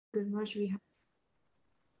Good much.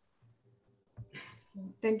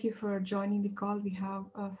 Thank you for joining the call. We have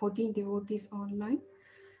 14 devotees online.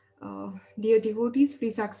 Dear devotees,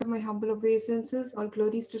 please accept my humble obeisances. All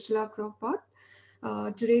glories to Srila Prabhupada.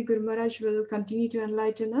 Today, Guru Maharaj will continue to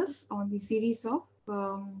enlighten us on the series of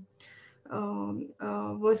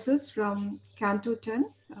verses from Canto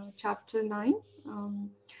 10, Chapter 9,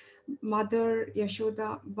 Mother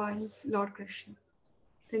Yashoda binds Lord Krishna.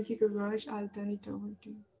 Thank you, Guru Maharaj. I'll turn it over to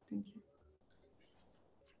you. Thank you.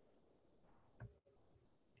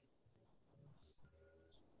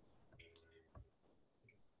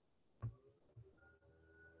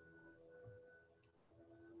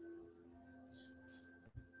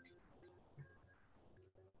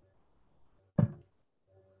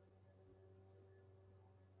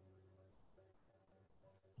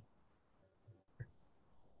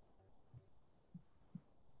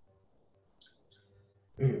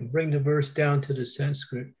 Bring the verse down to the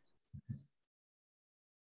Sanskrit.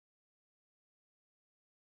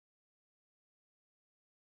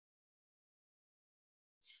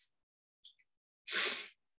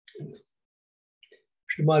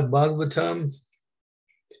 Srimad-Bhagavatam,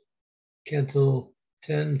 Canto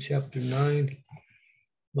 10, Chapter 9,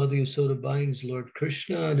 Mother Yasoda binds Lord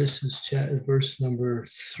Krishna. This is verse number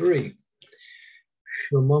 3.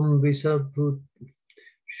 Shomam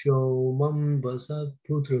vasat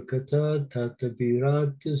putra kata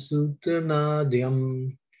tatabirat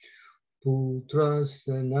sutanadyam putra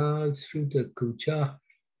sanat sruta kucha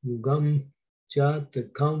yugam jata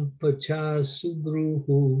kampacha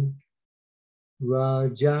subruhu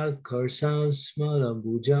Raja karsas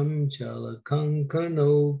marabujam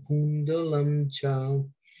chalakankano kundalam cha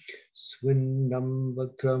swindam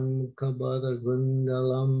vakram kabara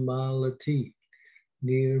gundalam malati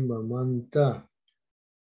nirmamanta.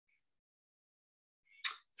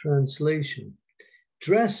 Translation: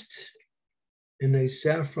 dressed in a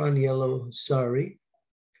saffron yellow sari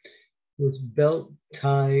with belt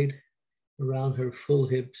tied around her full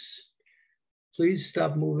hips. Please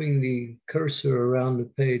stop moving the cursor around the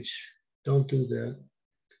page. Don't do that.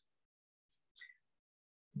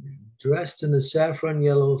 Dressed in a saffron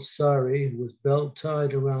yellow sari with belt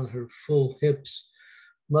tied around her full hips,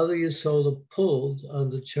 Mother Yasoda pulled on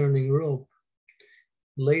the churning rope,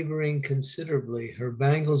 laboring considerably, her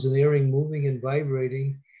bangles and earring moving and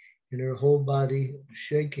vibrating, and her whole body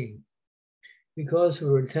shaking. Because of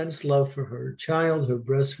her intense love for her child, her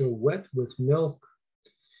breasts were wet with milk.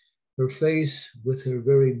 Her face, with her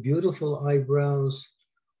very beautiful eyebrows,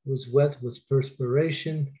 was wet with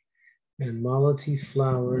perspiration, and malati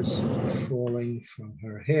flowers were falling from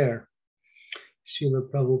her hair. Srila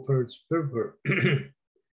Prabhupada's purport.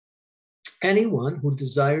 Anyone who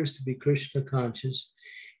desires to be Krishna conscious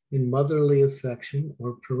in motherly affection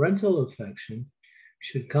or parental affection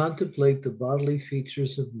should contemplate the bodily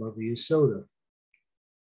features of Mother Yasoda.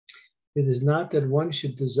 It is not that one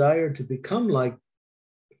should desire to become like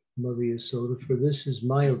Mother Yasoda, for this is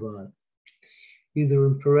Mayavad. Either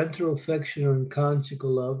in parental affection or in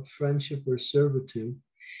conjugal love, friendship, or servitude,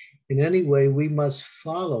 in any way we must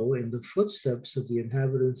follow in the footsteps of the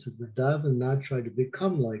inhabitants of Vrindavan, not try to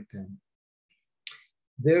become like them.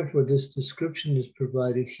 Therefore, this description is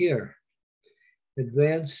provided here.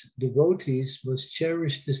 Advanced devotees must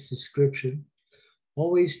cherish this description,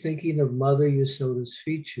 always thinking of Mother Yasoda's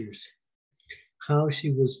features, how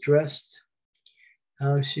she was dressed,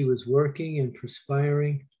 how she was working and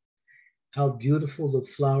perspiring, how beautiful the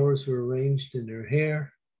flowers were arranged in her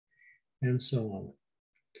hair, and so on.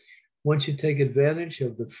 One should take advantage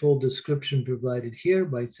of the full description provided here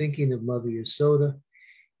by thinking of Mother Yasoda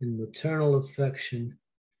in maternal affection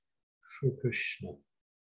for Krishna.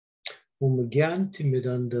 Om Gyanti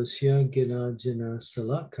Midandasya Gina Jana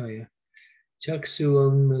Salakaya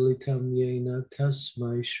Chaksuam Militam Yena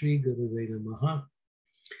Tasmai Shri Gurave Namaha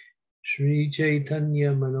Shri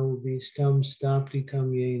Chaitanya Manobhistam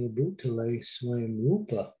Staptitam Yena Bhutale Swayam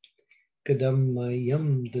Rupa Kadam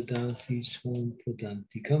Mayam Dadanti Swam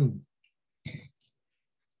Pradantikam.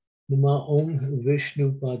 Nama Om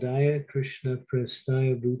Vishnu Padaya Krishna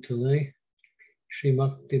Prestaya Bhutale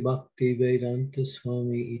Srimakti Bhakti Vedanta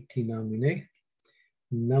Swami Iti Namine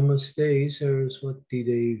Namaste Saraswati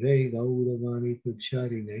Deve Gauravani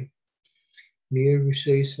Pracharine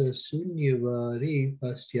Nirvishesa Sunyavari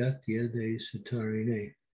Pastyatya De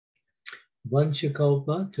Satarine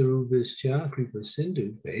Vanchakalpa Tarubhischa Kripa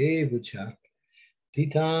Sindhu Bevacha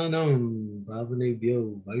Titanam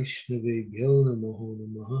Bhavanebhyo Vaishnavebhyo Namo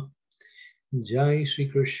Namaha Jai Shri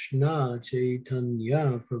Krishna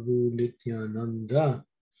Chaitanya Prabhu Nityananda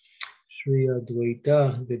Shri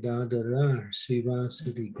Advaita Gadadhara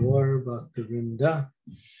Srivasadi Gaur Bhaktivinoda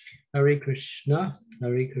Hare Krishna,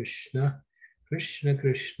 Krishna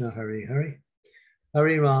Krishna, Hare Hare,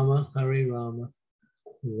 Hare Rama, Rama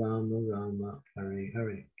Rama, Hare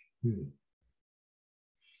Hare.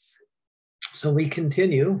 So we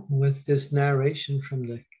continue with this narration from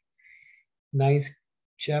the 9th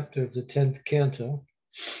chapter of the 10th canto,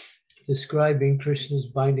 describing Krishna's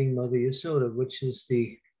binding Mother Yasoda, which is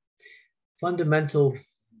the fundamental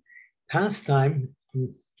pastime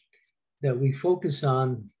that we focus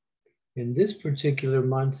on in this particular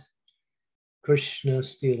month. Krishna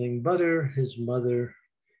stealing butter, his mother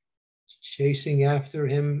chasing after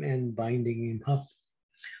him and binding him up.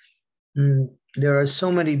 There are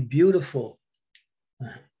so many beautiful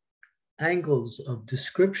angles of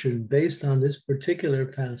description based on this particular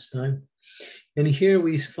pastime. And here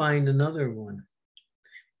we find another one.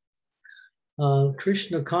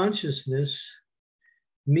 Krishna consciousness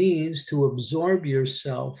means to absorb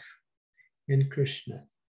yourself in Krishna,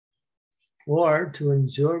 or to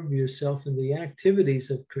absorb yourself in the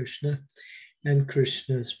activities of Krishna and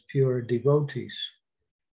Krishna's pure devotees.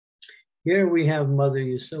 Here we have Mother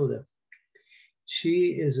Yasoda.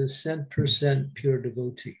 She is a 100% pure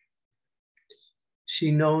devotee.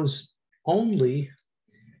 She knows only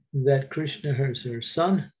that Krishna is her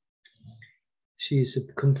son. She's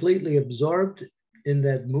completely absorbed in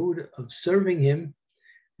that mood of serving him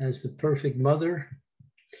as the perfect mother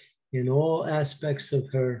in all aspects of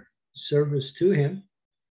her service to him.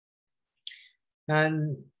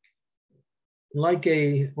 And like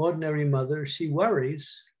an ordinary mother, she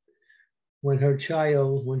worries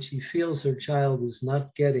when she feels her child is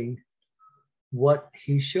not getting what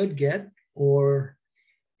he should get or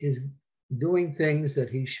is doing things that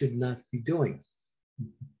he should not be doing.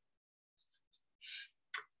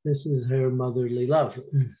 This is her motherly love.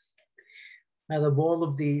 Out of all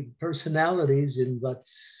of the personalities in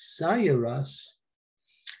Vatsalya Ras,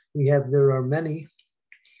 there are many.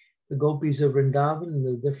 The gopis of Vrindavan and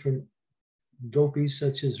the different gopis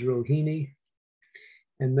such as Rohini,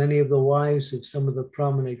 and many of the wives of some of the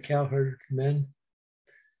prominent cowherd men,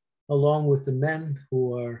 along with the men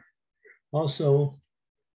who are also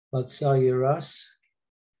Vatsalya Ras.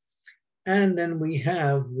 And then we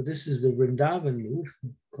have, this is the Vrindavan mood.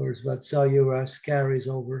 Of course, Vatsalya Ras carries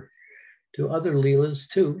over to other Leelas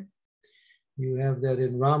too. You have that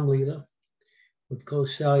in Ram Leela with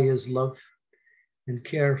Kaushalya's love and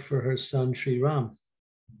care for her son Sri Ram.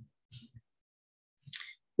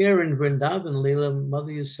 Here in Vrindavan Leela,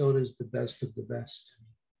 Mother Yasoda is the best of the best.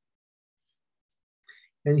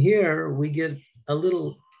 And here we get a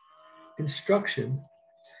little instruction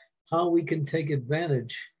how we can take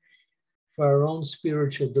advantage for our own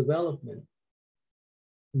spiritual development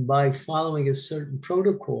by following a certain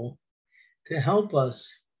protocol to help us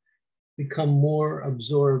become more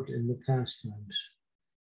absorbed in the pastimes.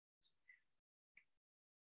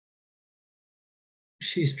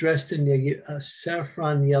 She's dressed in a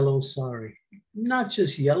saffron yellow sari, not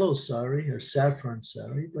just yellow sari or saffron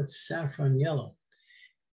sari, but saffron yellow.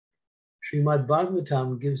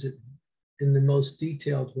 Srimad-Bhagavatam gives it in the most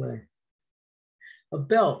detailed way. A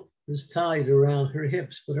belt is tied around her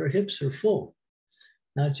hips, but her hips are full,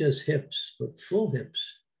 not just hips, but full hips.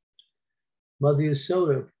 Mother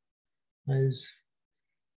Yasoda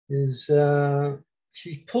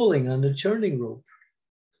she's pulling on the churning rope,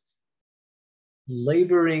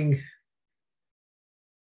 laboring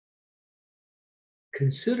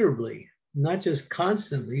considerably, not just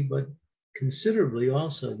constantly, but considerably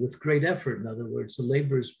also, with great effort. In other words, the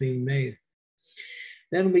labor is being made.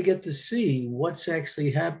 Then we get to see what's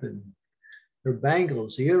actually happened. Her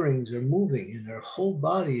bangles, earrings are moving, and her whole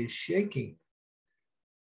body is shaking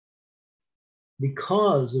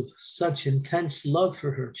because of such intense love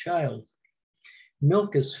for her child.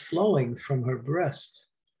 Milk is flowing from her breast.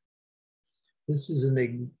 This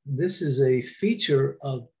is a feature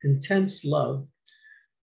of intense love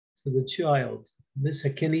for the child. This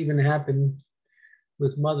can even happen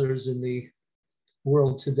with mothers in the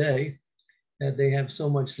world today, that they have so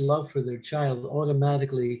much love for their child.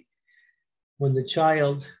 Automatically, when the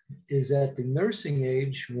child is at the nursing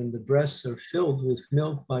age, when the breasts are filled with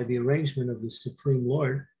milk by the arrangement of the Supreme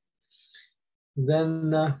Lord,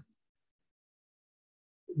 then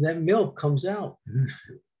that milk comes out.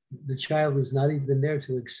 The child is not even there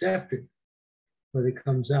to accept it, but it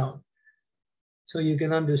comes out. So you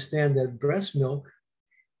can understand that breast milk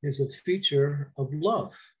is a feature of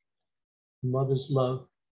love, the mother's love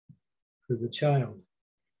for the child.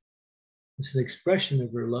 It's an expression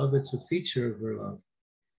of her love. It's a feature of her love.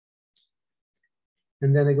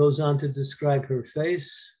 And then it goes on to describe her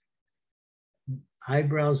face,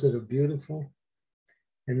 eyebrows that are beautiful,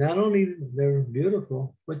 And not only they're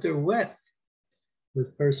beautiful, but they're wet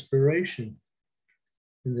with perspiration.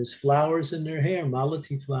 And there's flowers in their hair,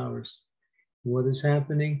 malati flowers. What is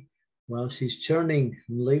happening? While she's churning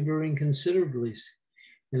and laboring considerably,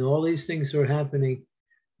 and all these things are happening,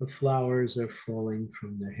 the flowers are falling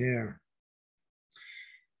from the hair.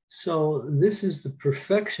 So this is the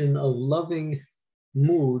perfection of loving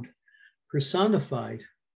mood personified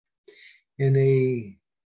in a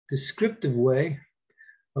descriptive way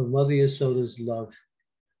of Mother Yasoda's love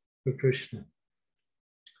for Krishna.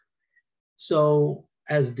 So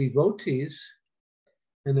as devotees,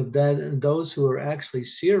 and of that, those who are actually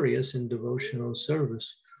serious in devotional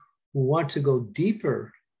service, who want to go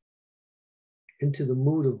deeper into the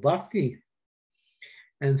mood of bhakti,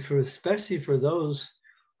 and especially for those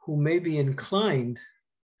who may be inclined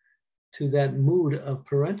to that mood of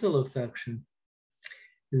parental affection,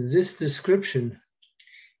 this description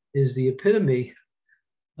is the epitome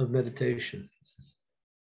of meditation.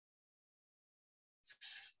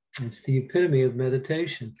 It's the epitome of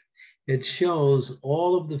meditation. It shows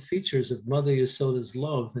all of the features of Mother Yasoda's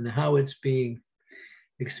love and how it's being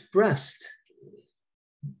expressed.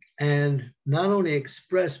 And not only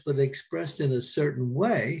expressed, but expressed in a certain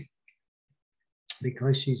way,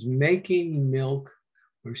 because she's making milk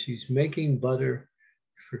or she's making butter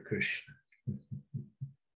for Krishna.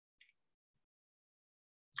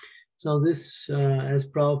 So this, as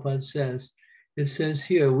Prabhupada says, it says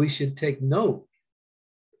here, we should take note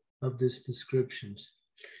of these descriptions.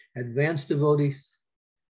 Advanced devotees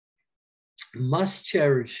must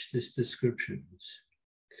cherish these descriptions.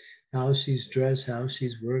 How she's dressed, how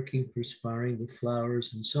she's working, perspiring, the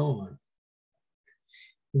flowers, and so on.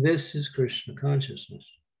 This is Krishna consciousness.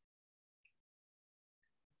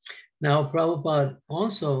 Now, Prabhupada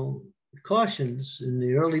also cautions in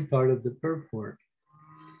the early part of the purport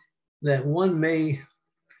that one may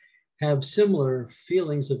have similar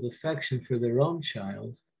feelings of affection for their own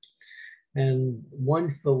child,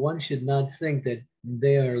 but one should not think that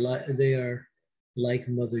they are like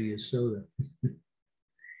Mother Yasoda.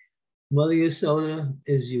 Mother Yasoda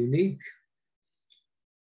is unique.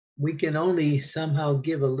 We can only somehow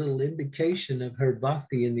give a little indication of her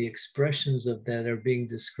bhakti in the expressions of that are being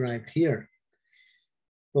described here.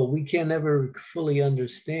 But we can never fully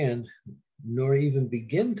understand, nor even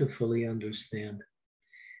begin to fully understand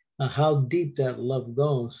how deep that love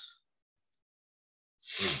goes.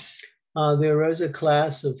 There is a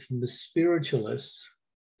class of spiritualists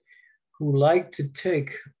who like to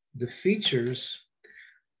take the features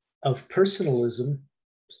of personalism,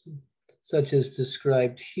 such as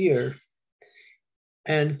described here,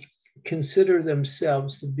 and consider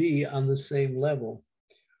themselves to be on the same level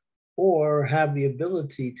or have the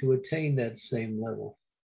ability to attain that same level.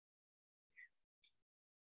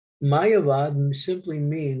 Mayavad simply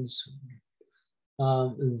means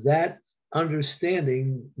that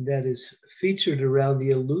understanding that is featured around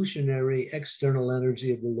the illusionary external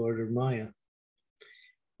energy of the Lord or Maya.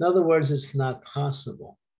 In other words, it's not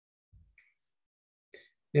possible.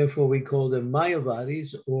 Therefore, we call them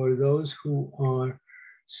Mayavadis, or those who are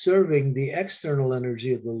serving the external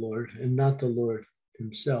energy of the Lord and not the Lord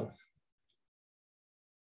himself.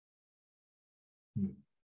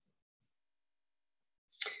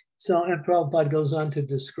 So, and Prabhupada goes on to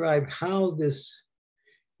describe how this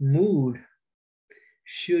mood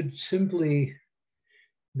should simply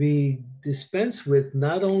be dispensed with,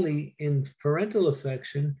 not only in parental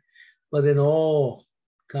affection, but in all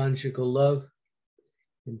conjugal love,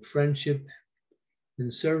 in friendship,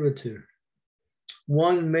 in servitude.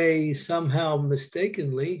 One may somehow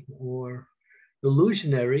mistakenly or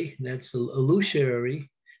illusionary, that's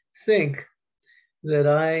illusory, think that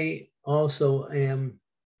I also am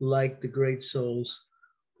like the great souls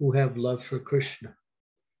who have love for Krishna,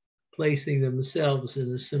 placing themselves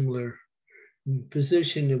in a similar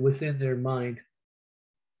position within their mind.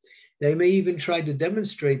 They may even try to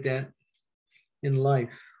demonstrate that in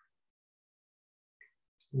life.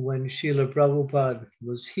 When Srila Prabhupada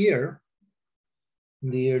was here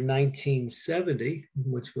in the year 1970,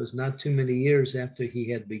 which was not too many years after he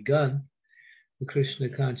had begun the Krishna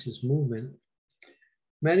conscious movement,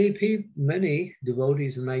 many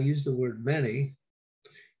devotees, and I use the word many,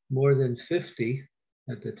 more than 50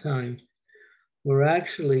 at the time,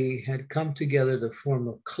 had come together to form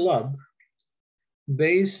a club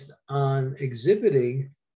based on exhibiting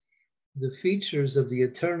the features of the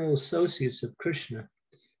eternal associates of Krishna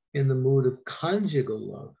in the mood of conjugal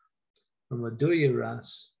love, or Madhurya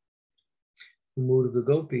Ras, the mood of the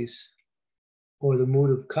gopis, or the mood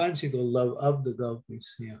of conjugal love of the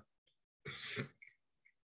gopis. Yeah.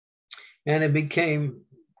 And it became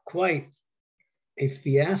quite a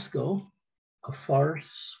fiasco, a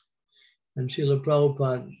farce, and Srila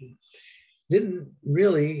Prabhupada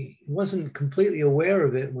wasn't completely aware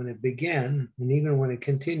of it when it began, and even when it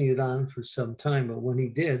continued on for some time, but when he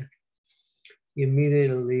did, he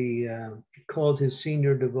immediately called his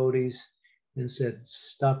senior devotees and said,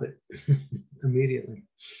 stop it immediately.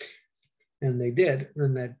 And they did,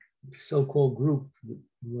 and that so-called group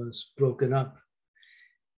was broken up.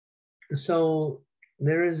 So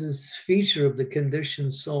there is this feature of the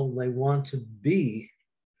conditioned soul. They want to be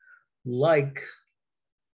like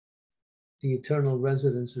the eternal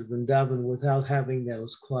residents of Vrindavan without having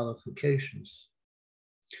those qualifications.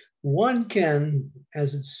 One can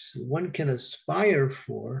aspire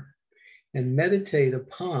for and meditate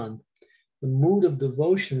upon the mood of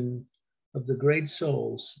devotion of the great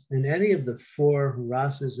souls in any of the four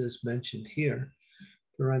rasas as mentioned here: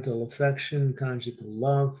 parental affection, conjugal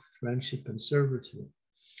love, friendship, and servitude.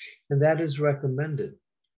 And that is recommended.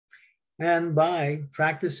 And by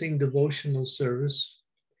practicing devotional service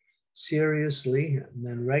seriously and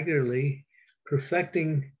then regularly,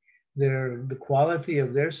 perfecting the quality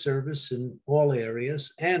of their service in all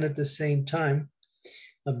areas, and at the same time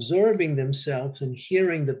absorbing themselves and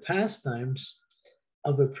hearing the pastimes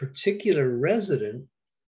of a particular resident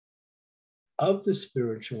of the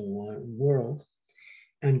spiritual world,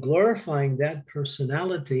 and glorifying that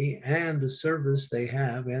personality and the service they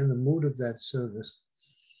have and the mood of that service,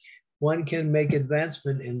 one can make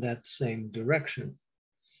advancement in that same direction.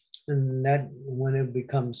 And that when it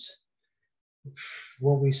becomes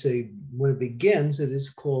what we say, when it begins, it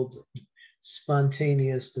is called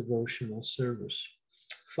spontaneous devotional service,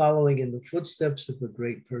 following in the footsteps of a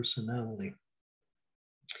great personality.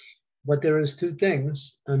 But there is two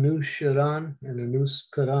things, anusharan and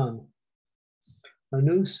anuskaran.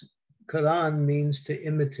 Anuskaran means to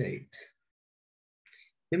imitate.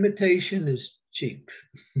 Imitation is cheap.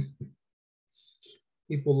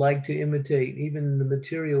 People like to imitate, even in the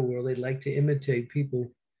material world, they like to imitate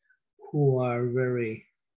people who are very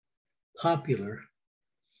popular.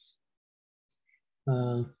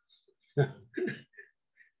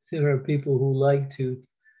 There are people who like to,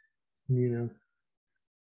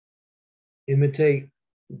 imitate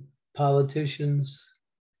politicians,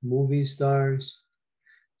 movie stars,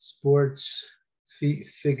 sports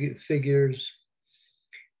figures.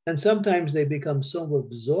 And sometimes they become so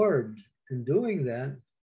absorbed in doing that,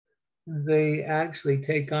 they actually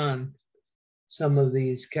take on some of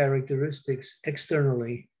these characteristics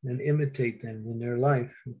externally and imitate them in their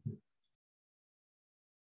life.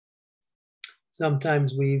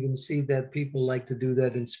 Sometimes we even see that people like to do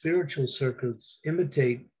that in spiritual circles,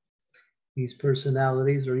 imitate these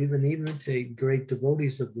personalities or even imitate great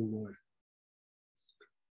devotees of the Lord.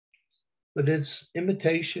 But its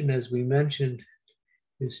imitation, as we mentioned,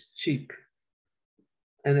 is cheap.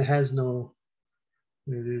 And it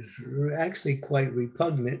is actually quite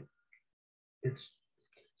repugnant. It's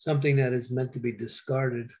something that is meant to be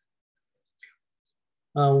discarded.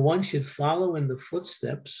 One should follow in the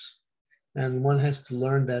footsteps, and one has to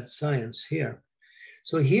learn that science here.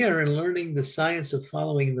 So here, in learning the science of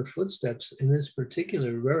following the footsteps in this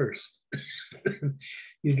particular verse,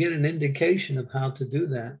 you get an indication of how to do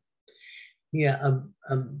that. Yeah,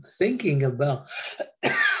 I'm thinking about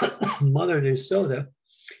Mother Yasoda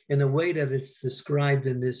in a way that it's described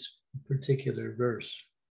in this particular verse.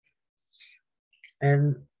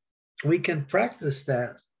 And we can practice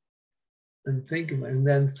that and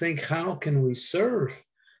then think, how can we serve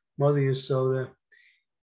Mother Yasoda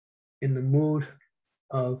in the mood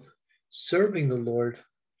of serving the Lord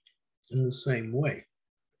in the same way?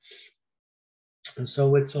 And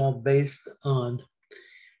so it's all based on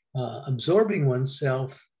absorbing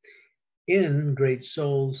oneself in great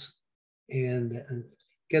souls and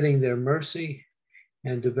getting their mercy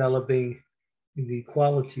and developing the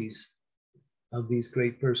qualities of these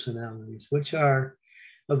great personalities, which are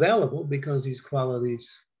available because these qualities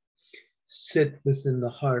sit within the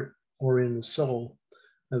heart or in the soul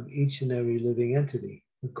of each and every living entity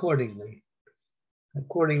accordingly.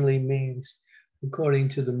 Accordingly means according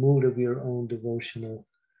to the mood of your own devotional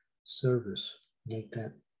service, like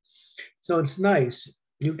that. So it's nice.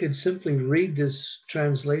 You can simply read this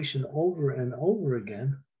translation over and over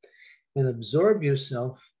again and absorb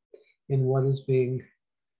yourself in what is being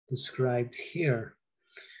described here.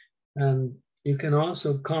 And you can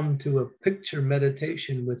also come to a picture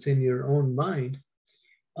meditation within your own mind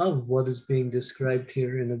of what is being described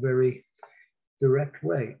here in a very direct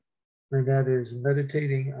way. And that is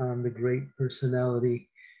meditating on the great personality,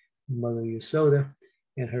 Mother Yasoda,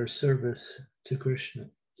 and her service to Krishna.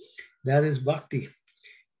 That is bhakti.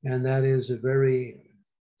 And that is a very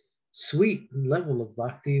sweet level of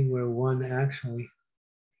bhakti where one actually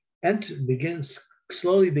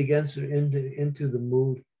slowly begins into the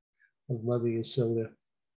mood of Mother Yasoda.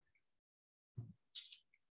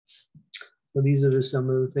 So these are some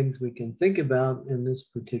of the things we can think about in this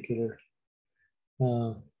particular.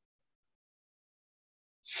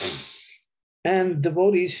 And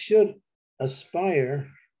devotees should aspire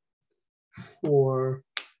for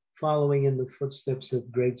following in the footsteps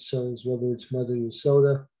of great souls, whether it's Mother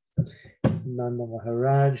Yasoda, Nanda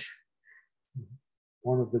Maharaj,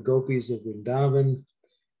 one of the gopis of Vrindavan,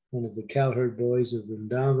 one of the cowherd boys of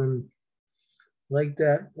Vrindavan, like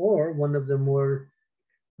that, or one of the more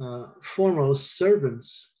foremost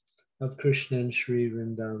servants of Krishna and Sri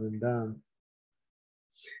Vrindavan Dham.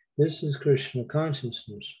 This is Krishna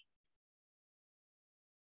consciousness.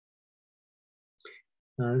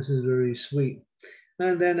 This is very sweet.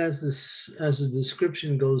 And then as the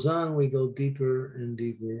description goes on, we go deeper and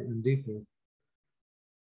deeper and deeper.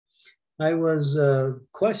 I was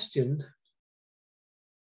questioned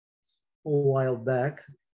a while back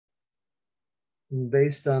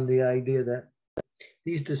based on the idea that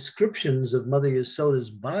these descriptions of Mother Yasoda's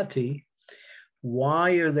bhakti,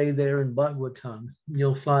 why are they there in Bhagavatam?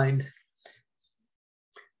 You'll find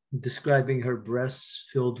describing her breasts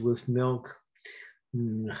filled with milk,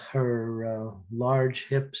 her large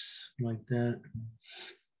hips like that.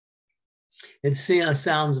 It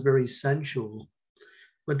sounds very sensual,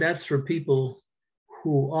 but that's for people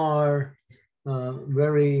who are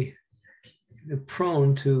very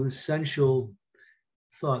prone to sensual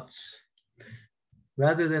thoughts.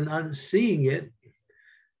 Rather than seeing it,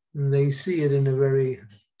 they see it in a very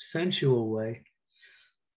sensual way,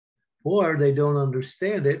 or they don't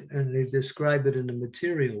understand it and they describe it in a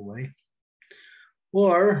material way.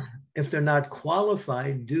 Or if they're not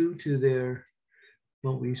qualified due to their,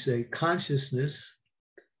 what we say, consciousness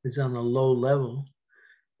is on a low level,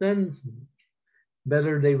 then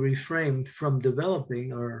better they refrain from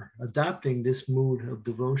developing or adopting this mood of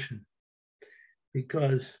devotion,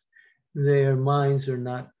 because their minds are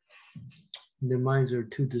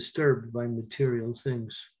too disturbed by material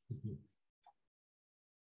things.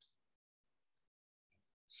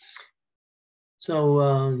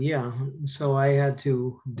 So so I had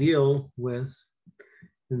to deal with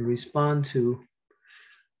and respond to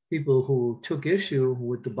people who took issue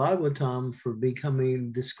with the Bhagavatam for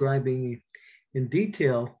describing in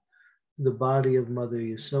detail the body of Mother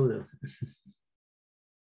Yasoda.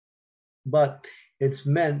 But it's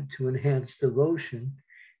meant to enhance devotion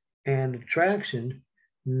and attraction,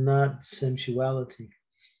 not sensuality.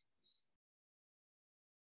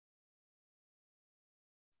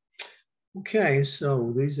 Okay,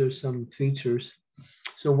 so these are some features.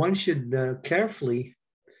 So one should carefully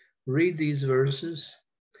read these verses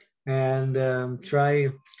and try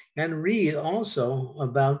and read also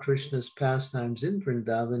about Krishna's pastimes in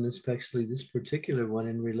Vrindavan, especially this particular one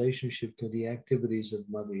in relationship to the activities of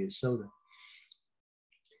Mother Yasoda.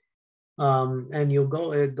 And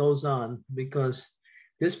it goes on, because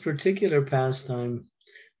this particular pastime,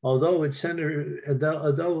 although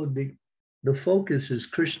the focus is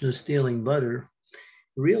Krishna stealing butter,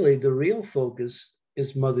 really the real focus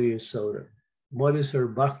is Mother Yasoda. What is her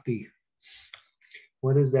bhakti?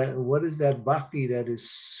 What is that bhakti that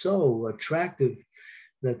is so attractive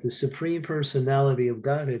that the Supreme Personality of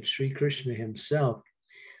Godhead, Sri Krishna himself,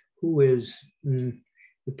 who is the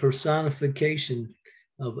personification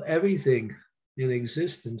of everything in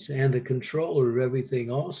existence and the controller of everything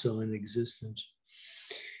also in existence,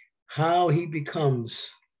 how he becomes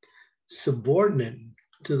subordinate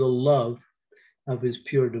to the love of his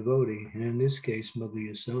pure devotee, and in this case, Mother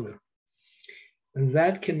Yasoda. And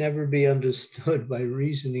that can never be understood by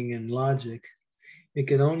reasoning and logic. It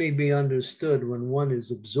can only be understood when one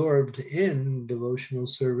is absorbed in devotional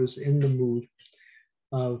service in the mood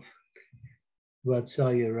of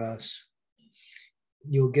Vatsalya Ras.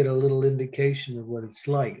 You'll get a little indication of what it's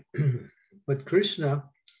like. But Krishna,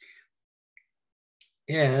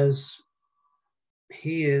 he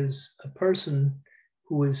is a person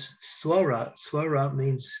who is swarat. Swarat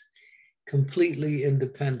means completely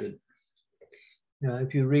independent. Now,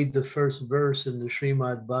 if you read the first verse in the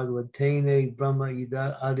Srimad-Bhagavatam, Brahma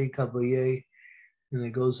Ida Adi Kabaye, and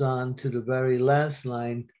it goes on to the very last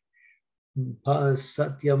line,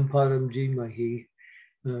 Satyam Param Jimahi.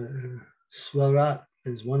 Swarat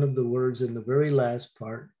is one of the words in the very last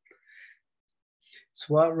part.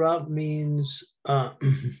 Swarat means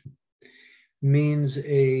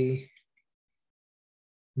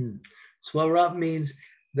Swarat means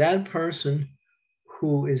that person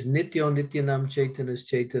who is Nityo Nityanam Chaitanas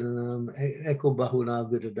Chaitanam Eko Bahuna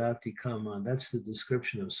Vidadati Kama. That's the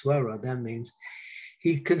description of Swara. That means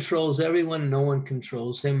he controls everyone, no one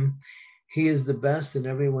controls him. He is the best and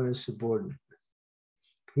everyone is subordinate.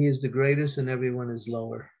 He is the greatest and everyone is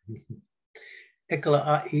lower.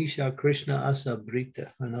 Ekala Aisha Krishna Asa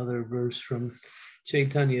Brita, another verse from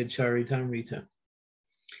Chaitanya Charitamrita.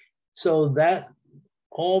 So that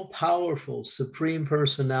all-powerful Supreme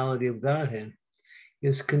Personality of Godhead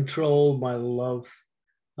is controlled by the love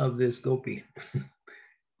of this gopi,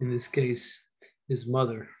 in this case, his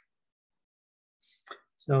mother.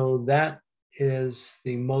 So that is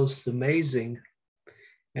the most amazing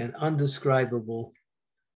and undescribable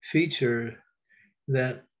feature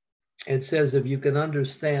that it says if you can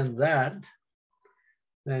understand that,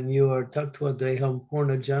 then you are taktva deham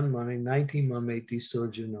purna janmani 90 mameti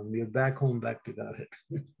sorjanam. You're back home, back to Godhead.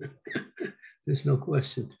 There's no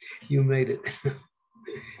question. You made it.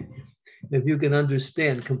 If you can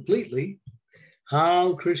understand completely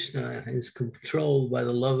how Krishna is controlled by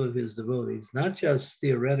the love of his devotees, not just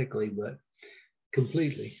theoretically, but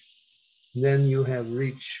completely, then you have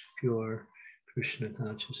reached pure Krishna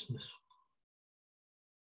consciousness.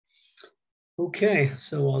 Okay,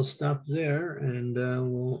 so I'll stop there and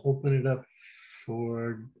we'll open it up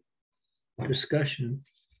for discussion,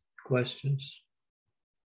 questions.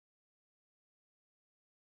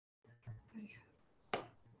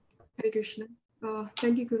 Hare Krishna.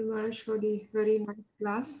 Thank you, Guru Maharaj, for the very nice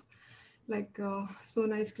class. So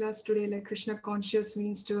nice class today. Like Krishna conscious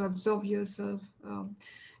means to absorb yourself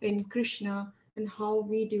in Krishna, and how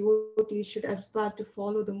we devotees should aspire to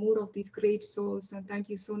follow the mood of these great souls. And thank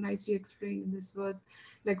you, so nicely explained in this verse.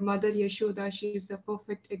 Like Mother Yashoda, she is a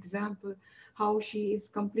perfect example how she is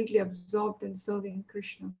completely absorbed in serving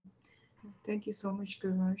Krishna. Thank you so much,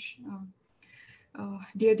 Guru Maharaj.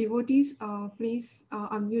 Dear devotees, please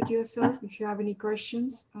unmute yourself if you have any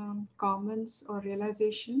questions, comments, or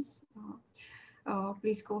realizations.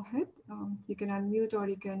 Please go ahead. You can unmute, or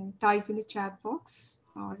you can type in the chat box,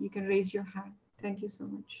 or you can raise your hand. Thank you so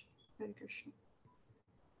much. Hare Krishna.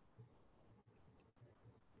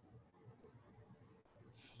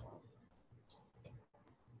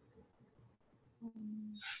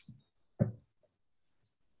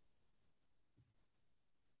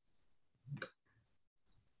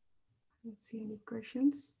 I don't see any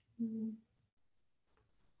questions.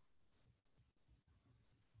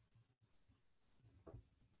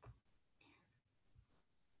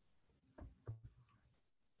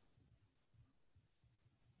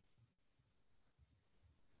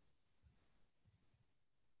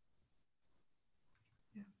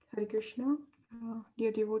 Hare Krishna.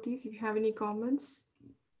 Dear devotees, if you have any comments.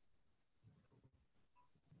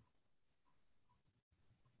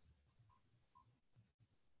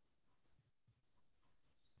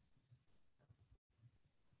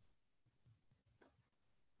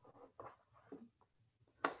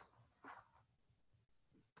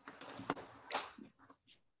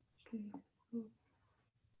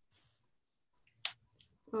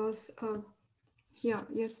 Okay.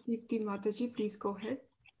 Yes, Deepti Mataji, please go ahead.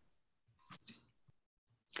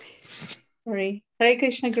 Sorry. Hare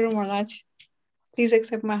Krishna, Guru Maharaj. Please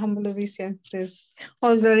accept my humble obeisances.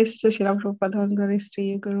 All glories to Srila Prabhupada, all glories to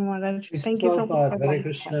you, Guru Maharaj. Thank you so much. Hare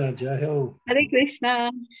Krishna, Jai Ho. Hare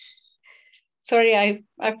Krishna. Sorry, I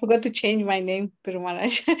forgot to change my name, Guru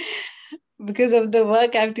Maharaj. Because of the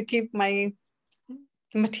work, I have to keep my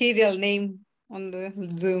material name on the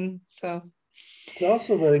Zoom. So it's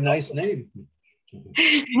also a very nice name.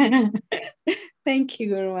 Thank you,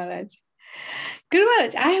 Guru Maharaj. Guru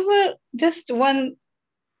Maharaj, I have just one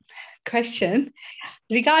question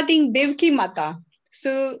regarding Devaki Mata.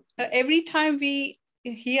 So every time we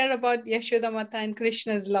hear about Yashoda Mata and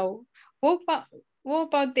Krishna's love, what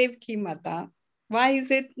about Devaki Mata? Why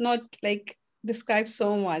is it not like described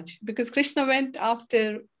so much? Because Krishna went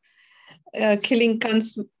after killing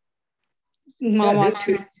Kan's mama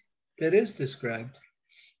too. That is described.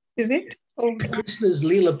 Is it? Oh. Krishna's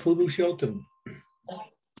Lila Purushottam.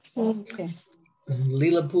 Okay.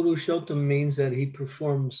 Lila Purushottam means that he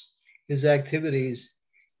performs his activities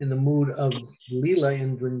in the mood of Lila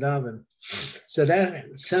in Vrindavan. So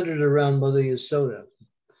that centered around Mother Yasoda.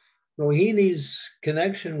 Rohini's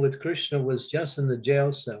connection with Krishna was just in the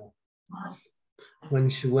jail cell. When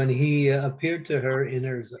he appeared to her in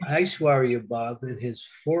her Aishwarya Bhav, in his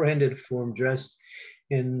four-handed form, dressed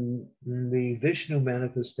in the Vishnu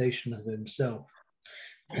manifestation of himself.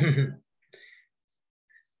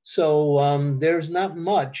 So there's not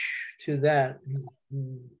much to that,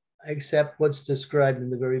 except what's described in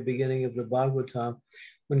the very beginning of the Bhagavatam,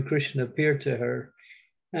 when Krishna appeared to her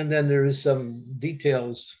And then there is some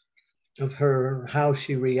details of her, how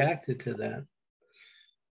she reacted to that.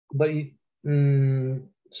 But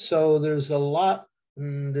so there's a lot,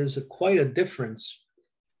 there's quite a difference,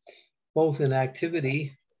 both in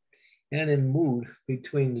activity and in mood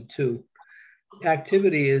between the two.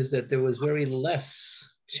 Activity is that there was very less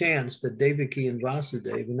chance that Devaki and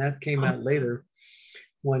Vasudeva, and that came out later,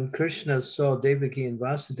 when Krishna saw Devaki and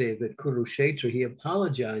Vasudeva at Kurukshetra, he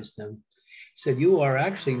apologized to them. He said, "You are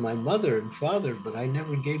actually my mother and father, but I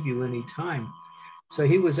never gave you any time." So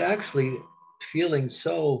he was actually feeling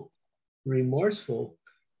so remorseful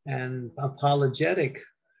and apologetic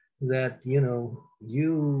that, you know,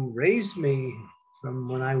 you raised me from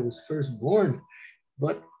when I was first born,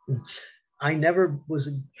 but I never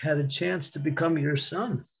had a chance to become your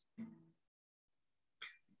son.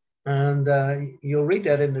 And you'll read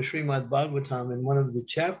that in the Srimad-Bhagavatam in one of the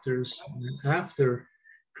chapters after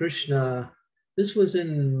Krishna. This was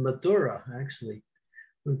in Mathura, actually.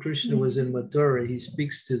 When Krishna was in Mathura, he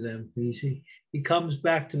speaks to them. He comes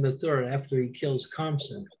back to Mathura after he kills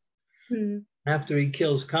Kamsa. After he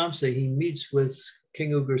kills Kamsa, he meets with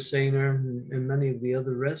King Ugrasena and many of the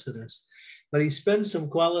other residents. But he spends some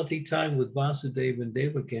quality time with Vasudeva and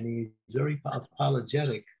Devaki, and he's very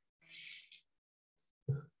apologetic.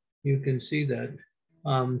 You can see that.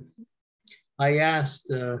 I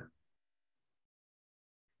asked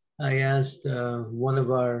one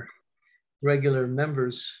of our regular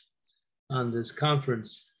members on this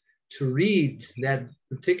conference to read that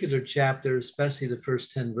particular chapter, especially the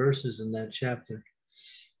first 10 verses in that chapter.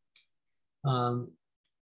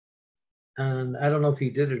 And I don't know if he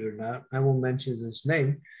did it or not. I won't mention his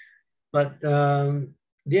name. But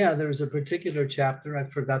yeah, there's a particular chapter. I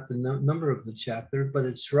forgot the number of the chapter, but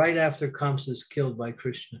it's right after Kamsa is killed by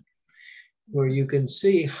Krishna, where you can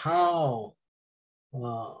see how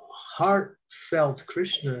heartfelt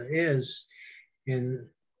Krishna is in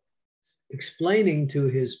explaining to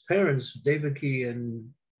his parents, Devaki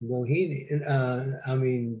and Rohini,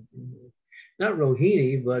 not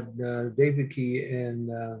Rohini, but Devaki and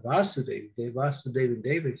Vasudeva and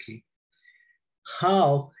Devaki,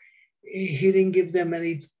 how he didn't give them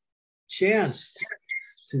any chance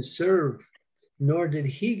to serve, nor did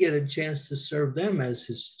he get a chance to serve them as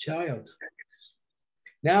his child.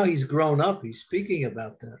 Now he's grown up, he's speaking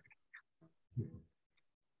about that.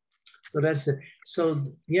 So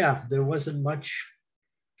yeah, there wasn't much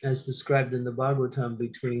as described in the Bhagavatam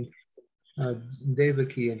between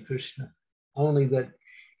Devaki and Krishna, only that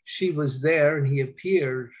she was there and he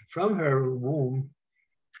appeared from her womb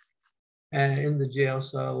in the jail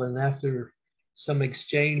cell, and after some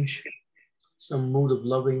exchange, some mood of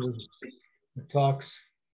loving talks,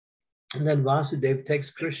 and then Vasudeva takes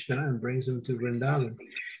Krishna and brings him to Vrindavan.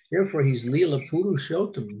 Therefore, he's Leela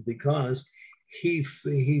Purushottam, because he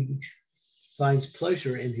finds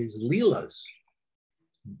pleasure in his leelas.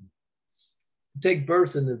 To take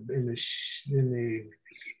birth in the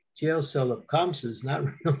jail cell of Kamsa is not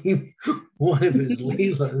really one of his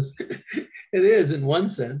leelas. It is, in one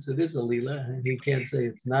sense, it is a leela, and he can't say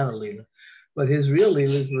it's not a leela. But his real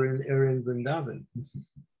leelas are in Vrindavan.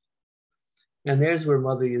 And there's where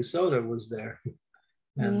Mother Yasoda was there.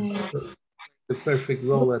 And the perfect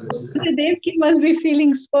role at his... Devaki must be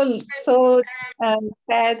feeling so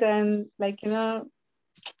sad and, like, you know,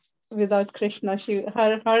 without Krishna,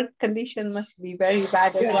 her condition must be very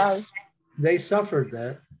bad as well. They suffered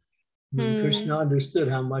that. Krishna understood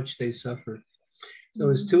how much they suffered. So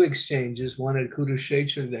there's two exchanges, one at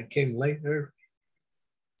Kurukshetra that came later,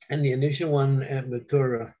 and the initial one at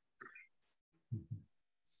Mathura.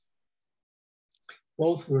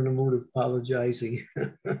 Both were in a mood of apologizing.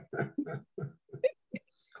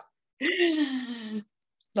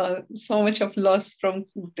 So much of loss from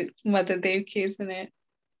Mother Devaki, isn't it?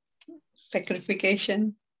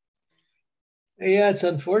 Sacrification. Yeah, it's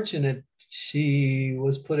unfortunate she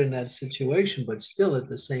was put in that situation, but still at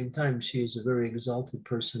the same time, she is a very exalted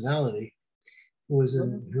personality who was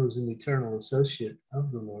an eternal associate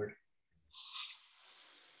of the Lord.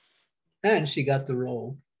 And she got the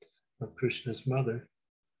role of Krishna's mother.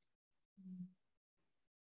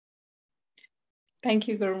 Thank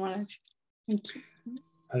you, Guru Maharaj. Thank you.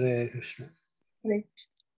 Hare Krishna. Hare.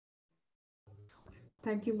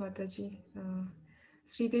 Thank you, Mataji.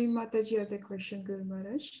 Sridevi Mataji has a question, Guru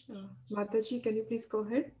Maharaj. Mataji, can you please go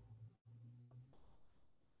ahead?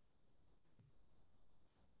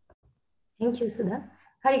 Thank you, Sudha.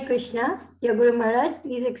 Hare Krishna. Dear Guru Maharaj,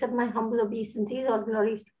 please accept my humble obeisances. All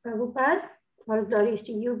glories to Prabhupada. All glories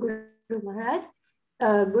to you, Guru Maharaj.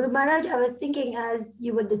 Guru Maharaj, I was thinking as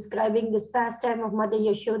you were describing this pastime of Mother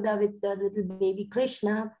Yashoda with the little baby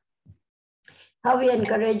Krishna, how we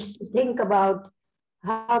encouraged to think about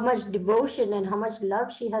how much devotion and how much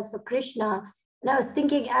love she has for Krishna. And I was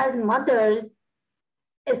thinking, as mothers,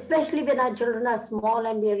 especially when our children are small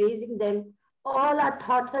and we are raising them, all our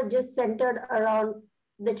thoughts are just centered around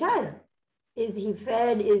the child. Is he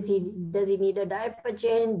fed? Does he need a diaper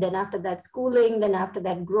change? Then after that, schooling. Then after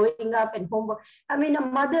that, growing up and homework. I mean, a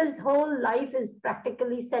mother's whole life is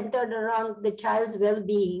practically centered around the child's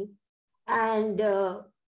well-being. And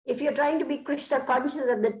if you're trying to be Krishna conscious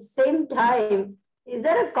at the same time, is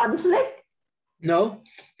there a conflict? No,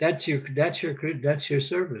 that's your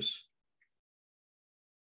service.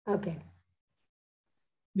 Okay.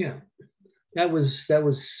 Yeah, that was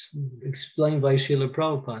explained by Srila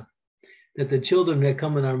Prabhupada, that the children that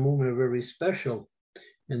come in our movement are very special,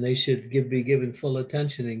 and they should be given full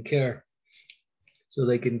attention and care, so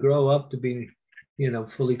they can grow up to be,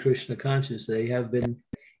 fully Krishna conscious. They have been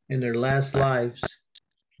in their last lives.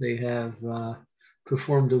 They have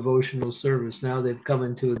performed devotional service. Now they've come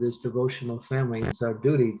into this devotional family. It's our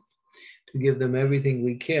duty to give them everything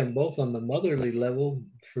we can, both on the motherly level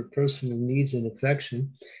for personal needs and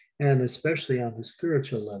affection, and especially on the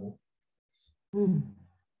spiritual level.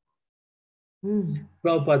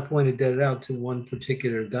 Prabhupada pointed that out to one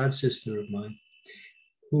particular god sister of mine,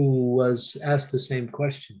 who was asked the same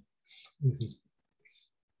question.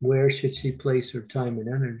 Where should she place her time and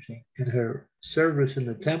energy? In her service in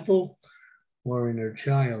the temple or in her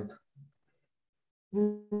child?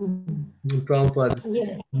 And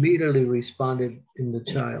Prabhupada immediately responded in the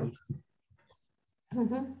child.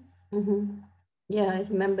 Yeah, I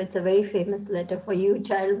remember it's a very famous letter. For you,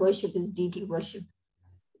 child worship is deity worship.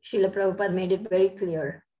 Srila Prabhupada made it very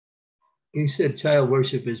clear. He said child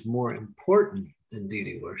worship is more important than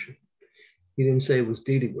deity worship. He didn't say it was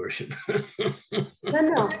deity worship.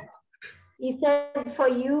 No. He said for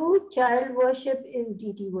you, child worship is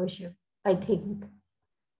deity worship, I think.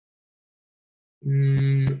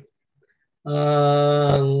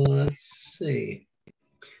 Let's see.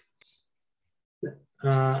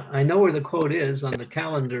 I know where the quote is on the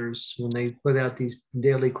calendars when they put out these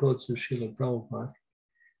daily quotes of Srila Prabhupada,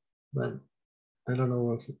 but I don't know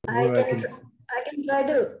where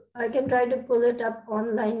I can try to pull it up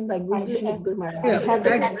online by Googling it, Guru Maharaj.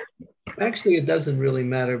 Yeah, actually, it doesn't really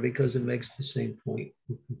matter because it makes the same point.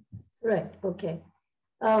 Right, okay.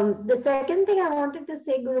 The second thing I wanted to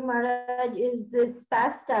say, Guru Maharaj, is this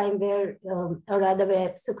pastime where, or rather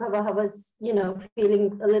where Sukavaha was,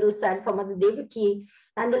 feeling a little sad for Mother Devaki.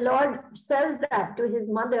 And the Lord says that to his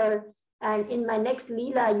mother, and in my next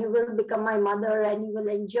Leela, you will become my mother and you will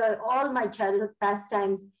enjoy all my childhood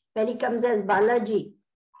pastimes, when he comes as Balaji.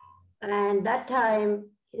 And that time,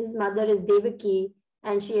 his mother is Devaki,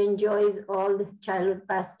 and she enjoys all the childhood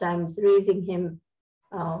pastimes, raising him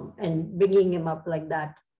and bringing him up like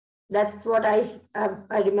that. That's what I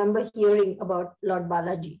remember hearing about Lord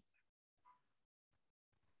Balaji.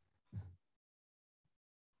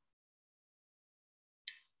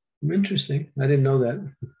 Interesting. I didn't know that.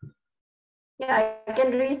 Yeah, I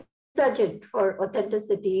can research it for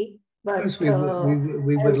authenticity. But yes, we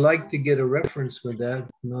would like to get a reference with that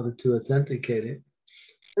in order to authenticate it.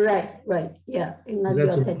 Right. Yeah, it must be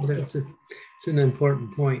authentic. It's an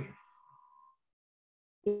important point.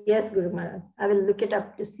 Yes, Guru Maharaj. I will look it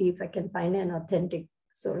up to see if I can find an authentic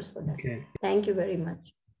source for that. Okay. Thank you very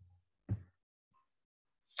much.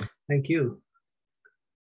 Thank you.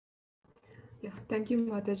 Yeah, thank you,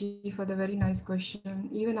 Mataji, for the very nice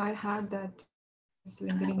question. Even I had that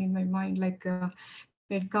lingering in my mind, like when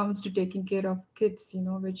it comes to taking care of kids,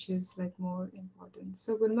 which is like more important.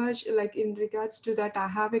 So Guru Maharaj, like in regards to that, I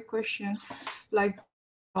have a question, like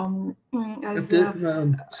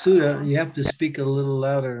Sudha, you have to speak a little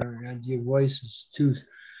louder, and your voice is too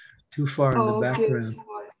far in the background.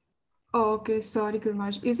 Okay, sorry, Guru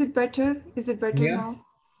Maharaj. Is it better? Now?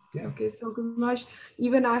 Yeah. Okay, so Guru Maharaj,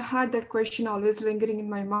 even I had that question always lingering in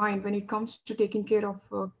my mind when it comes to taking care of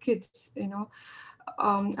kids,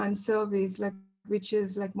 and surveys, like which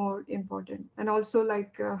is like more important. And also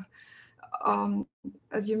like,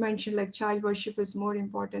 as you mentioned, like child worship is more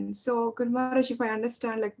important. So Guru Maharaj, if I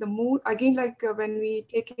understand, like the mood, again, like when we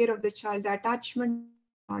take care of the child, the attachment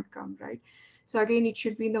not come, right? So again, it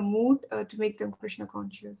should be in the mood to make them Krishna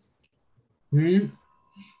conscious.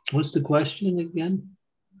 What's the question again?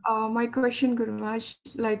 My question, Guru Maharaj,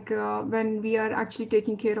 like when we are actually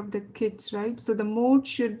taking care of the kids, right? So the mood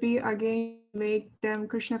should be again make them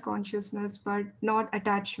Krishna consciousness, but not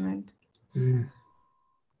attachment.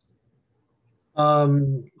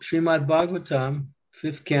 Srimad-Bhagavatam,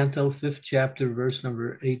 5th canto, 5th chapter, verse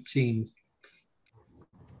number 18.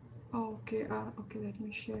 Okay, let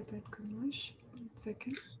me share that, Guru Maharaj. 1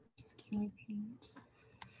 second. Just give Okay.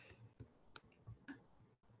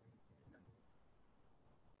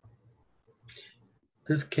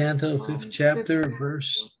 5th canto, 5th chapter,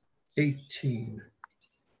 verse 18.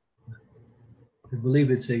 I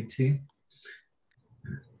believe it's 18.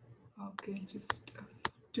 Okay, just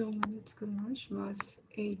 2 minutes, Guru Maharaj. Verse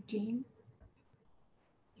 18.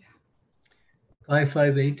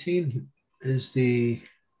 5518 is the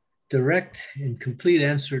direct and complete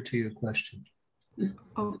answer to your question.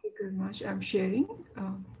 Okay, Guru Maharaj, I'm sharing.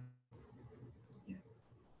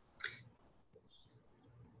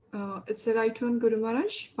 It's the right one, Guru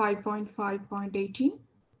Maharaj, 5.5.18.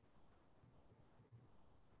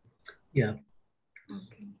 Yeah.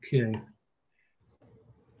 Okay. Okay.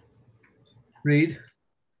 Read.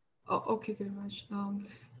 Oh, okay, Guru Maharaj.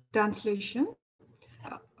 Translation.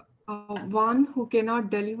 One who cannot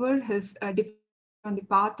deliver his dependence on the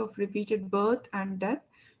path of repeated birth and death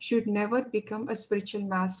should never become a spiritual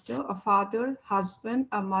master, a father, husband,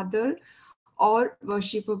 a mother, or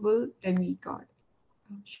worshipable demigod.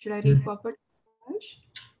 Should I read Papa?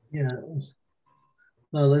 Yeah.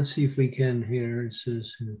 Well, let's see if we can here. It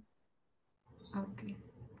says, Okay.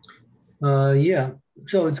 yeah,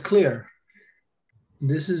 so it's clear.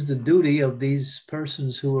 This is the duty of these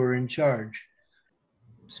persons who are in charge.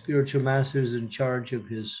 Spiritual master is in charge of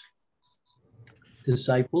his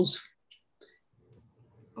disciples.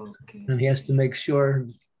 Okay. And he has to make sure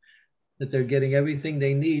that they're getting everything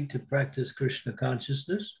they need to practice Krishna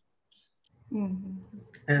consciousness. Mm-hmm.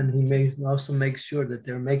 And he may also make sure that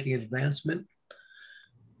they're making advancement.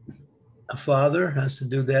 A father has to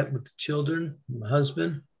do that with the children, a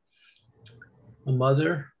husband, a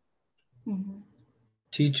mother,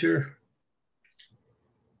 teacher.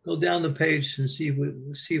 Go down the page and see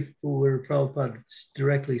if where Prabhupada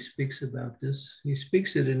directly speaks about this. He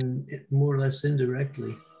speaks it in more or less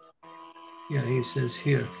indirectly. Yeah, he says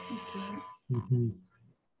here.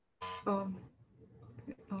 Okay.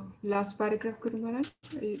 Last paragraph, Guru Maharaj.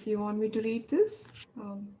 You want me to read this?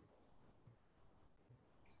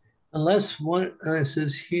 Unless one, it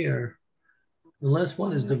says here, unless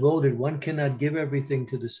one is devoted, one cannot give everything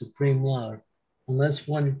to the Supreme Lord. Unless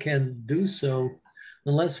one can do so,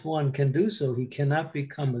 he cannot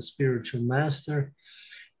become a spiritual master,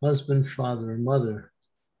 husband, father, or mother.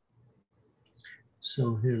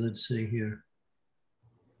 So here, let's say here.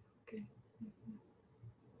 Okay.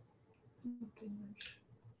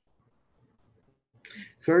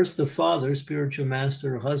 First, the father, spiritual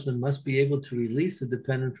master, or husband must be able to release the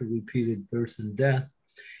dependent from repeated birth and death.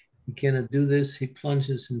 He cannot do this. He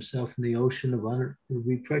plunges himself in the ocean of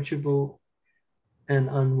irreproachable and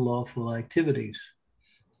unlawful activities.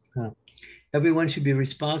 Everyone should be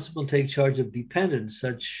responsible, take charge of dependents,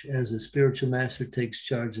 such as a spiritual master takes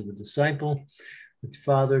charge of a disciple, the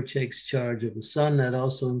father takes charge of a son. That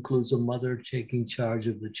also includes a mother taking charge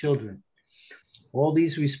of the children. All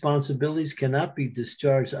these responsibilities cannot be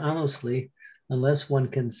discharged honestly unless one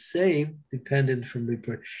can save dependent from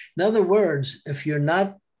reproach. In other words, if you're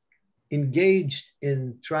not engaged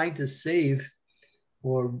in trying to save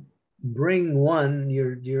or bring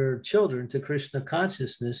your children to Krishna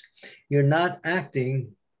consciousness, you're not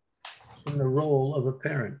acting in the role of a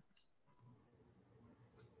parent.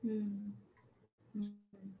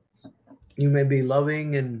 You may be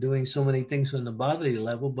loving and doing so many things on the bodily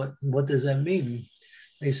level, but what does that mean?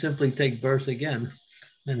 They simply take birth again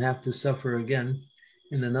and have to suffer again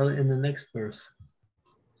in the next birth.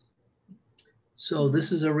 So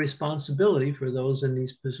this is a responsibility for those in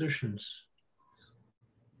these positions.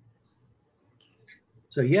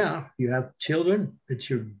 So yeah, you have children, it's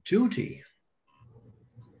your duty.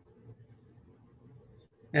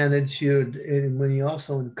 And when you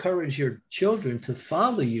also encourage your children to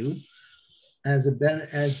follow you as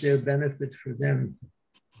their benefit for them.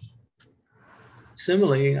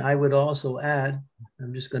 Similarly, I would also add,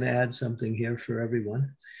 I'm just going to add something here for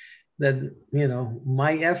everyone, that,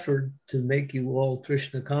 my effort to make you all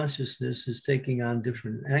Krishna consciousness is taking on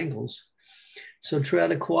different angles. So try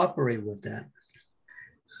to cooperate with that.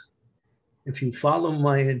 If you follow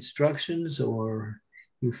my instructions or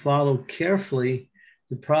you follow carefully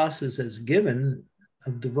the process as given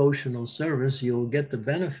of devotional service, you'll get the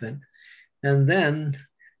benefit. And then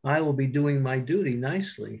I will be doing my duty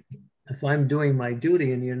nicely. If I'm doing my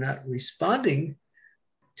duty and you're not responding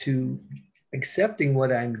to accepting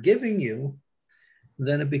what I'm giving you,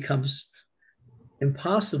 then it becomes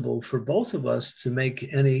impossible for both of us to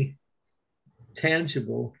make any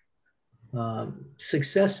tangible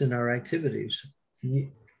success in our activities.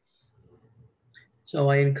 So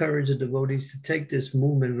I encourage the devotees to take this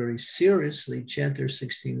movement very seriously, chant their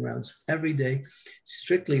 16 rounds every day,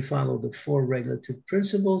 strictly follow the 4 regulative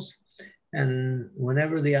principles, And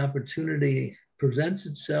whenever the opportunity presents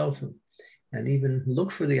itself, and even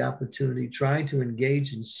look for the opportunity, try to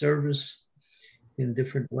engage in service in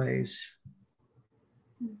different ways.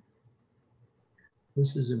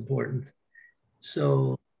 This is important.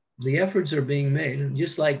 So the efforts are being made,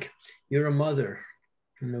 just like you're a mother,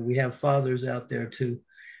 and we have fathers out there too.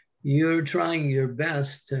 You're trying your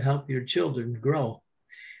best to help your children grow.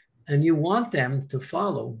 And you want them to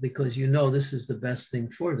follow because you know this is the best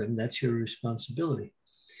thing for them. That's your responsibility.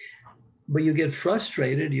 But you get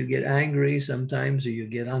frustrated, you get angry sometimes, or you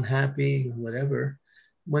get unhappy, whatever,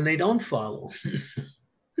 when they don't follow.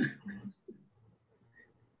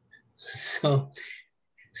 So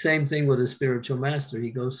same thing with a spiritual master.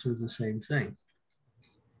 He goes through the same thing.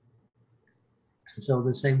 So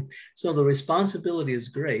the responsibility is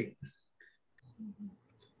great.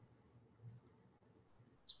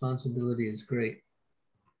 Responsibility is great.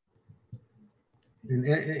 In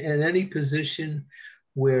any position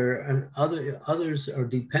where others are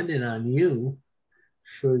dependent on you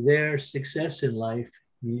for their success in life,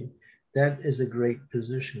 that is a great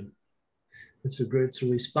position. It's a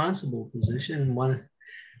responsible position, and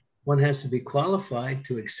one has to be qualified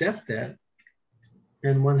to accept that,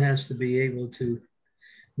 and one has to be able to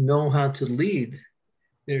know how to lead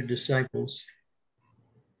their disciples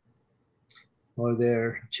or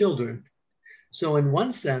their children. So in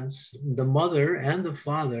one sense, the mother and the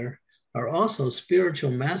father are also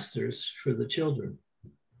spiritual masters for the children.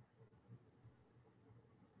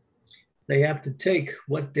 They have to take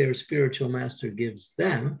what their spiritual master gives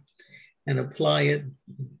them and apply it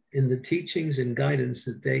in the teachings and guidance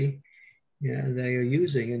that they are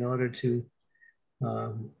using in order to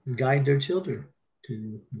guide their children,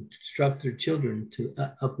 to instruct their children, to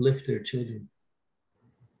uplift their children.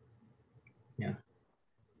 Yeah.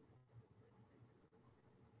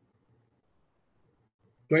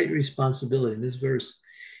 Great responsibility. This verse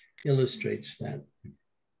illustrates that.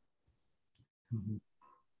 Mm-hmm.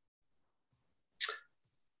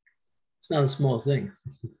 It's not a small thing.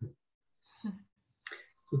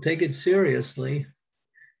 So take it seriously.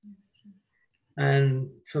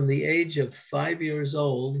 And from the age of 5 years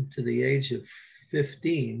old to the age of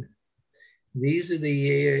 15, these are the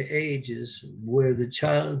ages where the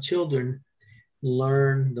children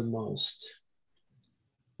learn the most.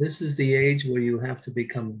 This is the age where you have to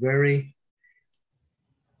become very,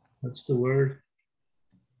 what's the word?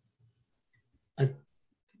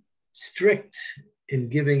 Strict in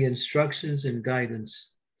giving instructions and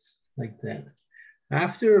guidance like that.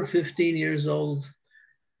 After 15 years old,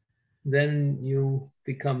 then you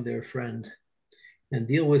become their friend and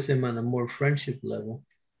deal with them on a more friendship level.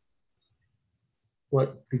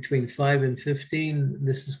 What between 5 and 15,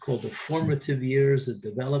 this is called the formative years, the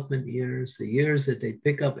development years, the years that they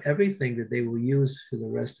pick up everything that they will use for the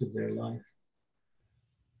rest of their life.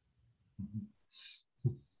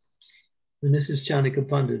 And this is Chanakya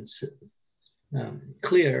Pandit's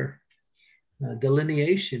clear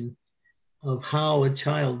delineation of how a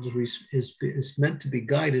child is meant to be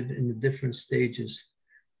guided in the different stages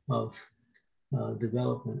of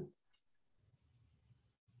development.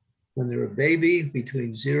 When they're a baby,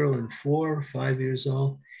 between 0 and 4 or 5 years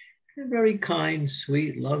old, they're very kind,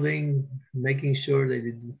 sweet, loving, making sure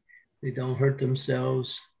they don't hurt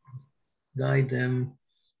themselves, guide them,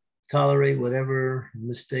 tolerate whatever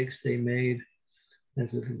mistakes they made.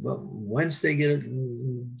 But once they get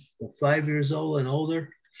 5 years old and older,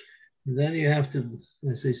 then you have to,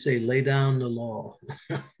 as they say, lay down the law.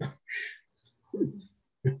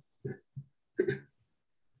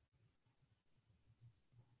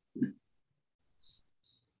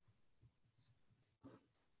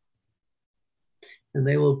 And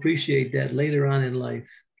they will appreciate that later on in life,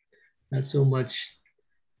 not so much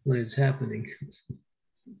when it's happening.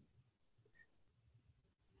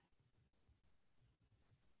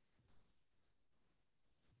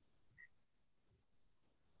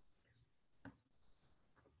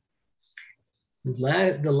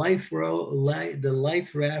 The life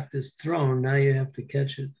raft is thrown. Now you have to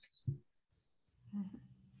catch it.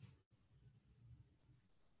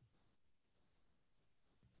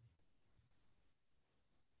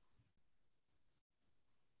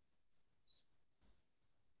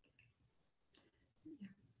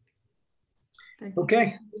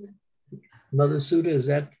 Okay. Mother Sudha, is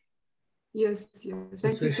that? Yes.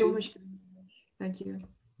 Thank you so much. Thank you.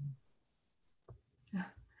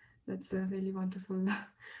 That's a really wonderful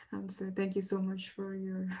answer. Thank you so much for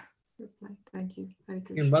your reply. Thank you.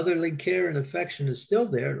 Your motherly care and affection is still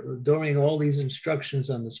there during all these instructions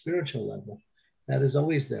on the spiritual level. That is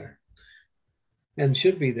always there and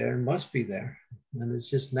should be there and must be there. And it's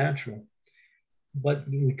just natural. but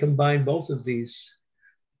we combine both of these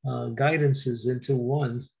guidances into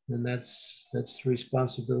one, and that's the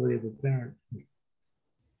responsibility of the parent.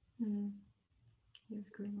 Mm. Yes,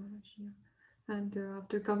 Guru Maharaj. Yeah. And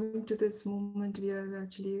after coming to this moment, we are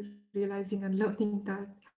actually realizing and learning that.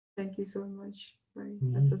 Thank you so much by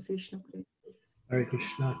association of great. Hare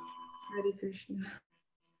Krishna. Hare Krishna.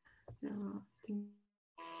 I think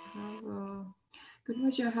I have Guru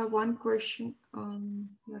Maharaj, I have one question.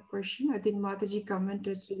 Not question. I think Mataji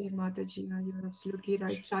commented, Sri Mataji, you're absolutely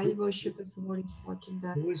right. Child worship is more important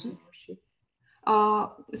than Who is it? worship.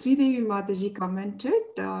 Sridevi Mataji commented,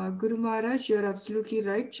 Guru Maharaj, you're absolutely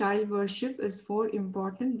right. Child worship is more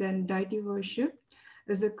important than deity worship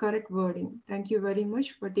is a correct wording. Thank you very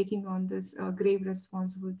much for taking on this grave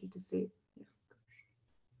responsibility to say. Yeah,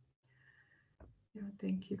 yeah,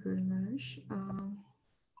 thank you, Guru Maharaj.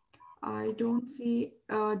 I don't see,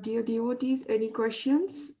 dear devotees, any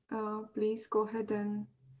questions? Please go ahead and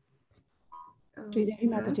Sridevi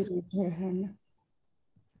Mataji ask. raised her hand.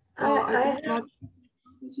 I think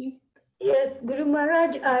Mataji. Yes, Guru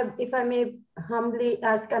Maharaj, if I may humbly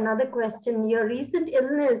ask another question. Your recent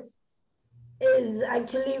illness is a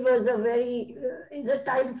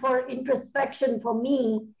time for introspection for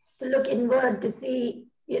me, to look inward, to see,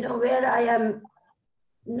 where I am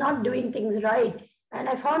not doing things right. And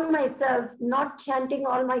I found myself not chanting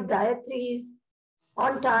all my Gayatris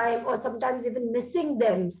on time, or sometimes even missing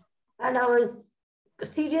them. And I was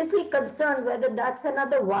seriously concerned whether that's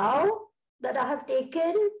another vow that I have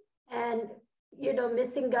taken, and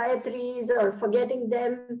missing Gayatris or forgetting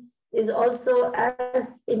them is also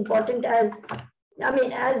as important as,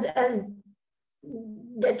 as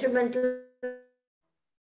detrimental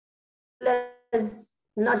as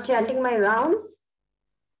not chanting my rounds.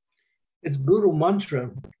 It's Guru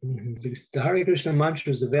Mantra. The Hare Krishna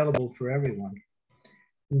mantra is available for everyone.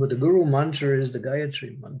 But the Guru Mantra is the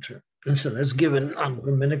Gayatri Mantra. And so that's given on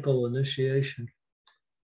Brahminical initiation.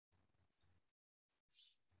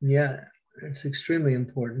 Yeah, it's extremely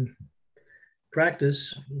important.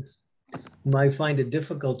 Practice. You might find it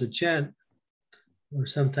difficult to chant, or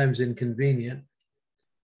sometimes inconvenient,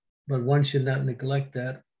 but one should not neglect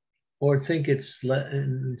that, or think it's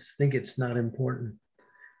not important.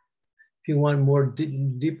 If you want more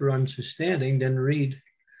deeper understanding, then read.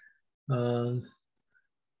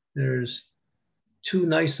 There's two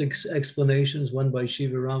nice explanations, one by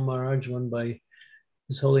Shiva Ram Maharaj, one by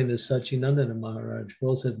His Holiness Sachinandana Maharaj.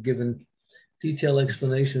 Both have given detailed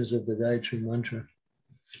explanations of the Gayatri Mantra.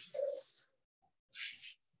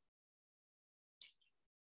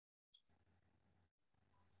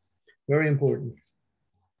 Very important.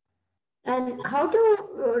 And how to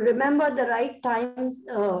remember the right times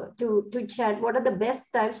to chant? What are the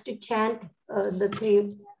best times to chant the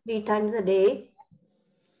three times a day?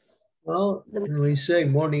 Well, we say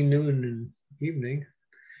morning, noon, and evening.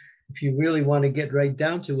 If you really want to get right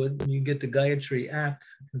down to it, you get the Gayatri app.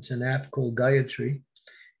 It's an app called Gayatri,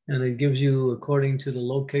 and it gives you, according to the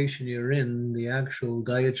location you're in, the actual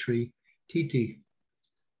Gayatri Titi.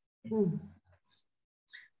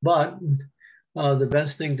 But the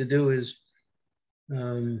best thing to do is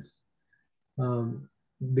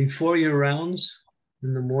before your rounds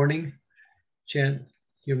in the morning, chant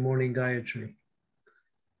your morning Gayatri.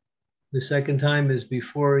 The second time is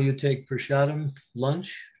before you take prasadam,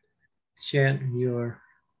 lunch, chant your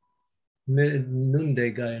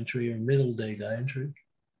noonday Gayatri or middle day Gayatri.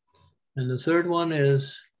 And the third one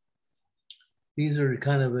is, these are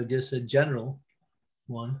kind of just a general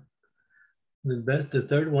one. The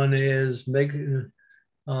third one is make the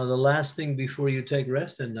last thing before you take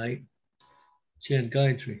rest at night, chant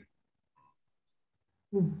Gayatri.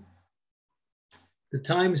 The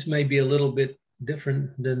times may be a little bit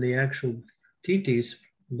different than the actual titis,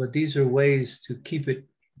 but these are ways to keep it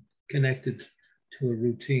connected to a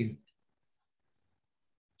routine.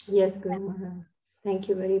 Yes, Guru Maharaj. Thank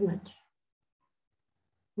you very much.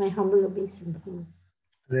 My humble obeisances.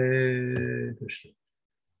 Hare Krishna.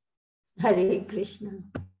 Hare Krishna.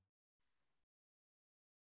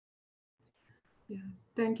 Yeah,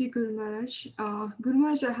 thank you, Guru Maharaj. Guru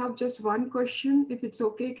Maharaj, I have just one question. If it's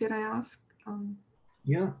okay, can I ask?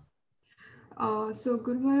 Yeah. So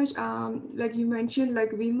Guru Maharaj, like you mentioned,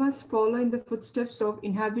 like we must follow in the footsteps of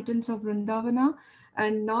inhabitants of Vrindavana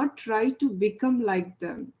and not try to become like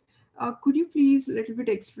them. Could you please a little bit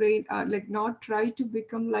explain, like not try to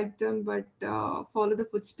become like them, but follow the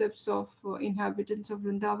footsteps of inhabitants of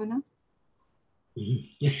Vrindavana?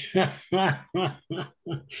 I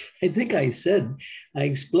think I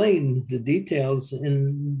explained the details,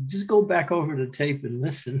 and just go back over the tape and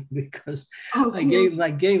listen, because I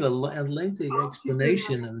gave a lengthy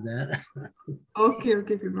explanation of that. Okay,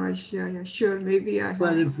 Gurumaharaj. Yeah, sure. Maybe I have.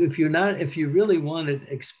 But if you really want it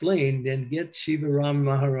explained, then get Shivaram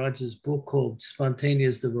Maharaja's book called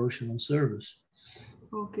Spontaneous Devotional Service.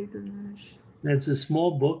 Okay, Gurumaharaj. It's a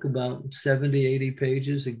small book, about 70, 80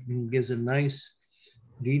 pages. It gives a nice,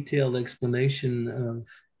 detailed explanation of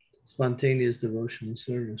spontaneous devotional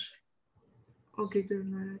service. Okay,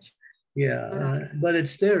 Gurumaharaj. Yeah, but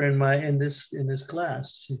it's there in this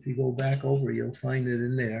class. If you go back over, you'll find it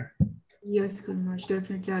in there. Yes, Gurumaharaj.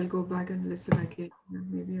 Definitely, I'll go back and listen again.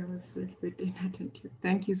 Maybe I was a little bit inattentive.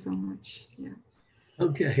 Thank you so much. Yeah.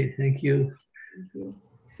 Okay, thank you. Thank you.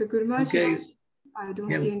 So, Gurumaharaj, okay. I don't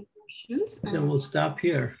see any questions. So we'll stop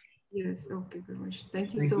here. Yes, okay, Gurumaharaj.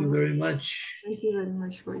 Thank you so much. Thank you very much. Thank you very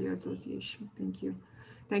much for your association. Thank you.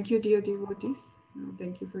 Thank you, dear devotees.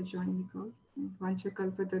 Thank you for joining the call. Vancha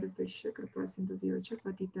kalpatarupesya kripa sindhu vyocha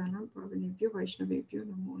patitanam pavanebhyo vaishnavebhyo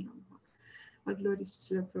namo namaha. All glories to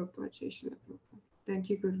Srila Prabhupada, Jai Srila Prabhupada. Thank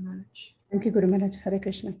you, Guru Maharaj. Thank you, Guru Maharaj. Hare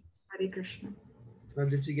Krishna. Hare Krishna.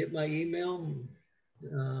 Did you get my email,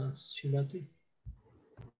 Shrimati?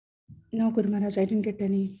 No, Guru Maharaj, I didn't get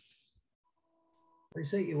any. I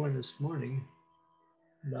sent you one this morning,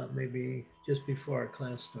 about maybe just before our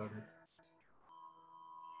class started.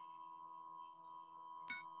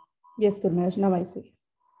 Yes, Guru Maharaj, now I see.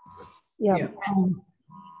 Yeah.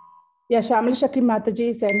 Shamala Shakri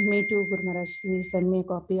Mataji sent me to Guru Maharaj. She sent me a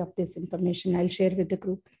copy of this information. I'll share with the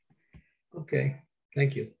group. Okay,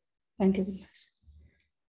 thank you. Thank you, Guru Maharaj.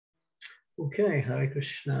 Okay, Hare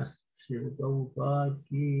Krishna. Srila Prabhupada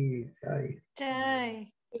ki jai.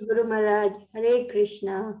 Jai. Guru Maharaj, Hare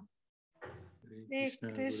Krishna. Hare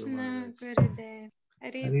Krishna, Gurudev.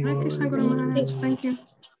 Hare Krishna, Guru Maharaj. Thank you.